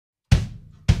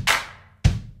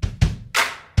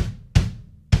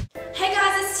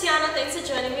thanks for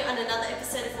joining me on another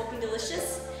episode of Walking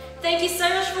Delicious. Thank you so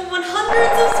much for 100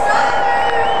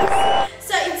 subscribers!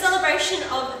 So in celebration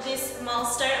of this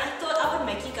milestone, I thought I would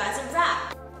make you guys a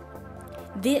wrap.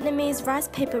 Vietnamese rice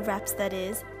paper wraps, that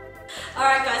is.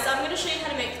 Alright guys, so I'm going to show you how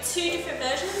to make two different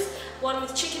versions. One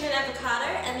with chicken and avocado,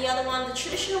 and the other one the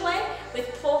traditional way with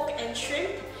pork and shrimp.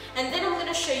 And then I'm going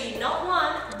to show you not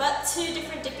one, but two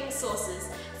different dipping sauces.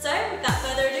 So without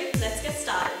further ado, let's get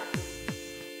started.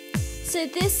 So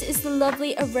this is the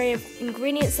lovely array of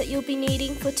ingredients that you'll be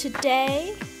needing for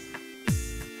today.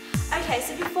 Okay,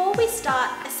 so before we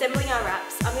start assembling our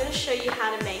wraps, I'm going to show you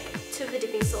how to make two of the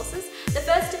dipping sauces. The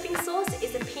first dipping sauce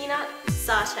is a peanut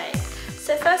satay.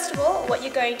 So first of all, what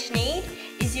you're going to need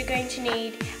is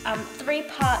 3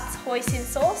 parts hoisin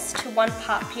sauce to 1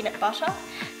 part peanut butter.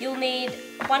 You'll need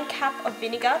 1 cap of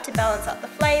vinegar to balance out the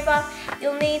flavour.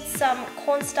 You'll need some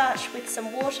cornstarch with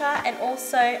some water and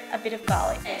also a bit of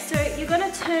garlic. So you're going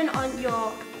to turn on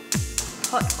your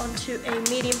pot onto a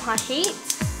medium-high heat.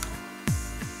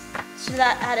 To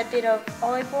that, add a bit of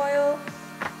olive oil.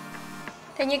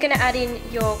 Then you're going to add in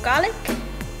your garlic.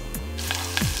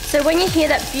 So when you hear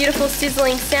that beautiful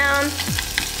sizzling sound,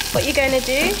 what you're going to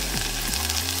do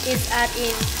is add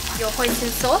in your hoisin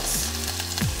sauce.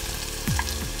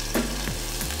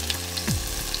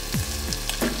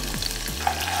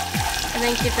 And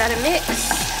then give that a mix.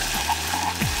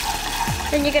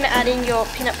 Then you're going to add in your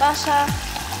peanut butter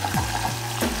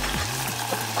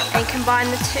and combine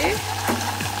the two.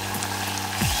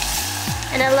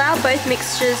 And allow both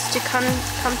mixtures to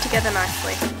come together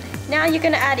nicely. Now you're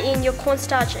going to add in your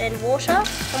cornstarch and water,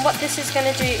 and what this is going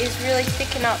to do is really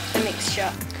thicken up the mixture.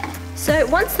 So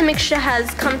once the mixture has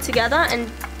come together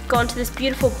and gone to this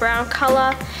beautiful brown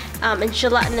colour and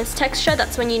gelatinous texture,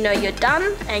 that's when you know you're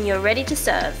done and you're ready to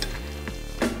serve.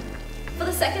 For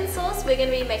the second sauce, we're going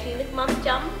to be making Nuoc Mam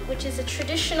Cham, which is a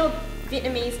traditional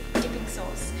Vietnamese dipping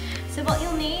sauce. So what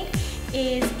you'll need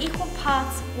is equal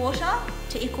parts water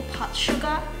to equal parts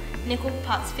sugar and equal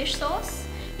parts fish sauce.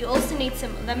 You also need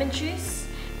some lemon juice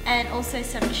and also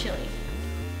some chili.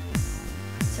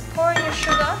 So pour in your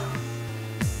sugar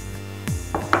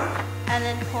and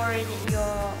then pour in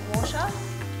your water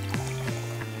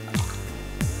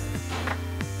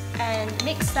and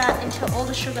mix that until all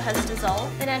the sugar has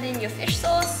dissolved. Then add in your fish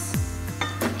sauce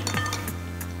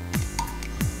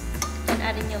and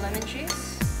add in your lemon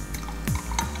juice.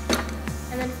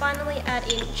 And then finally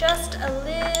add in just a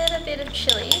little bit of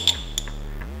chili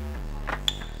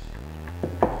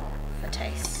for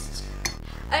taste.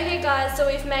 Okay guys, so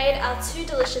we've made our two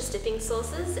delicious dipping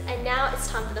sauces, and now it's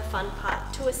time for the fun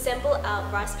part, to assemble our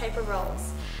rice paper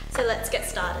rolls. So let's get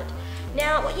started.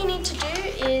 Now what you need to do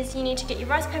is you need to get your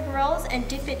rice paper rolls and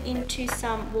dip it into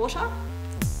some water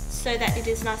so that it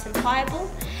is nice and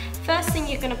pliable. First thing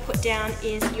you're going to put down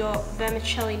is your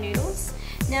vermicelli noodles.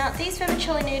 Now these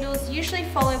vermicelli noodles usually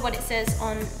follow what it says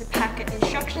on the packet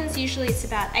instructions. Usually it's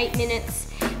about 8 minutes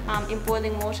in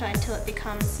boiling water until it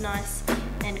becomes nice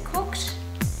and cooked.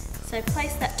 So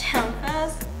place that down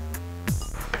first.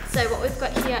 So what we've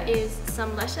got here is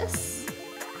some lettuce.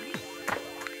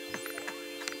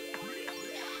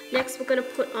 Next we're going to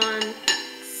put on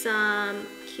some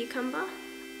cucumber.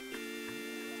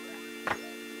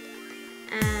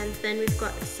 And then we've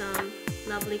got some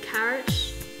lovely carrot.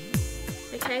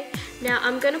 Okay, now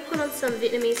I'm going to put on some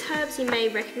Vietnamese herbs. You may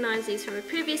recognize these from my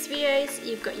previous videos.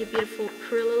 You've got your beautiful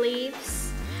Perilla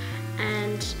leaves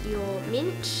and your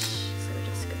mint. So we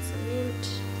just got some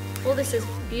mint. All this is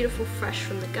beautiful, fresh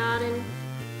from the garden.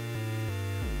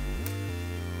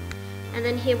 And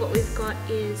then here what we've got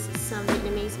is some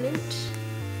Vietnamese mint.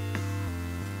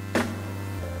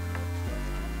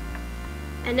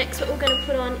 And next what we're going to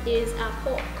put on is our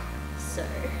pork. So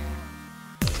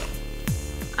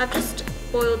I've just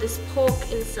boiled this pork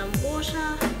in some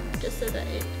water just so that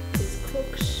it is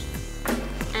cooked,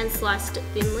 and sliced it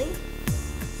thinly.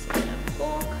 So we have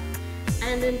pork,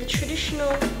 and then the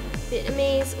traditional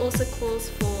Vietnamese also calls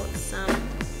for some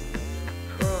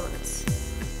prawns.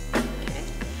 Okay.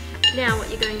 Now what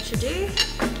you're going to do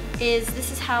is,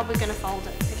 this is how we're going to fold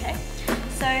it. Okay.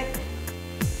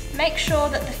 So make sure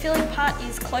that the filling part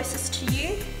is closest to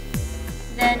you.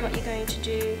 Then what you're going to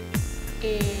do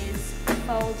is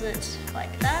fold it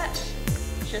like that,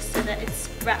 just so that it's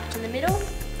wrapped in the middle.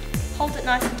 Hold it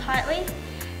nice and tightly.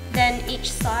 Then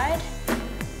each side,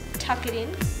 tuck it in,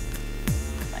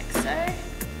 like so.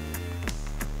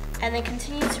 And then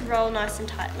continue to roll nice and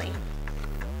tightly.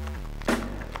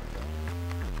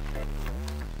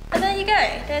 And there you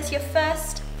go, there's your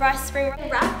first rice spring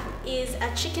wrap. Is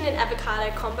a chicken and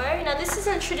avocado combo. Now this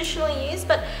isn't traditionally used,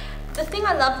 but the thing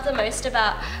I love the most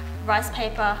about rice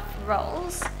paper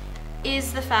rolls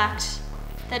is the fact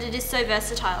that it is so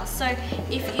versatile. So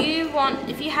if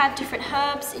you have different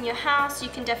herbs in your house, you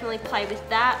can definitely play with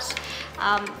that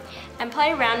and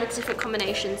play around with different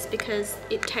combinations because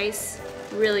it tastes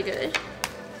really good.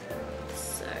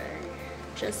 So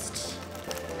just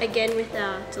again with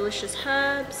our delicious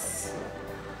herbs,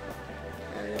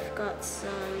 and we've got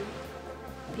some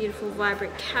beautiful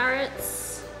vibrant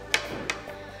carrots.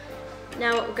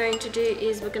 Now what we're going to do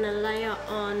is we're going to layer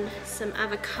on some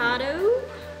avocado.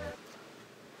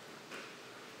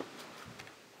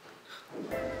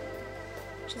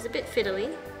 Which is a bit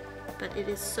fiddly, but it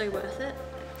is so worth it.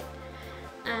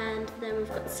 And then we've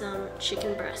got some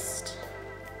chicken breast.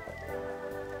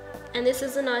 And this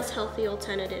is a nice healthy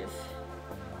alternative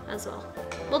as well.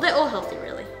 Well, they're all healthy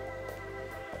really.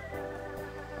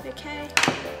 Okay,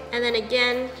 and then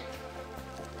again,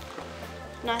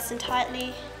 nice and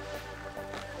tightly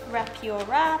wrap your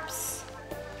wraps,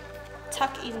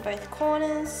 tuck in both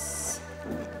corners,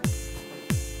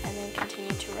 and then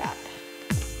continue to wrap.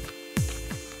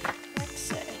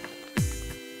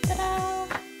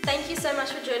 Thank you so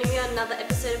much for joining me on another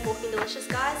episode of Walking Delicious,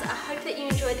 guys. I hope that you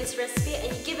enjoyed this recipe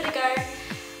and you give it a go.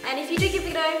 And if you do give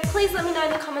it a go, please let me know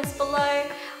in the comments below.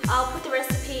 I'll put the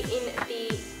recipe in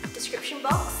the description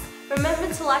box.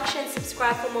 Remember to like, share and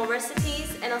subscribe for more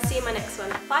recipes, and I'll see you in my next one.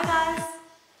 Bye guys!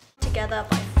 Together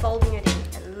by folding it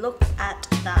in, and look at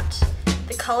that.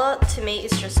 The colour to me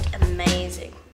is just amazing.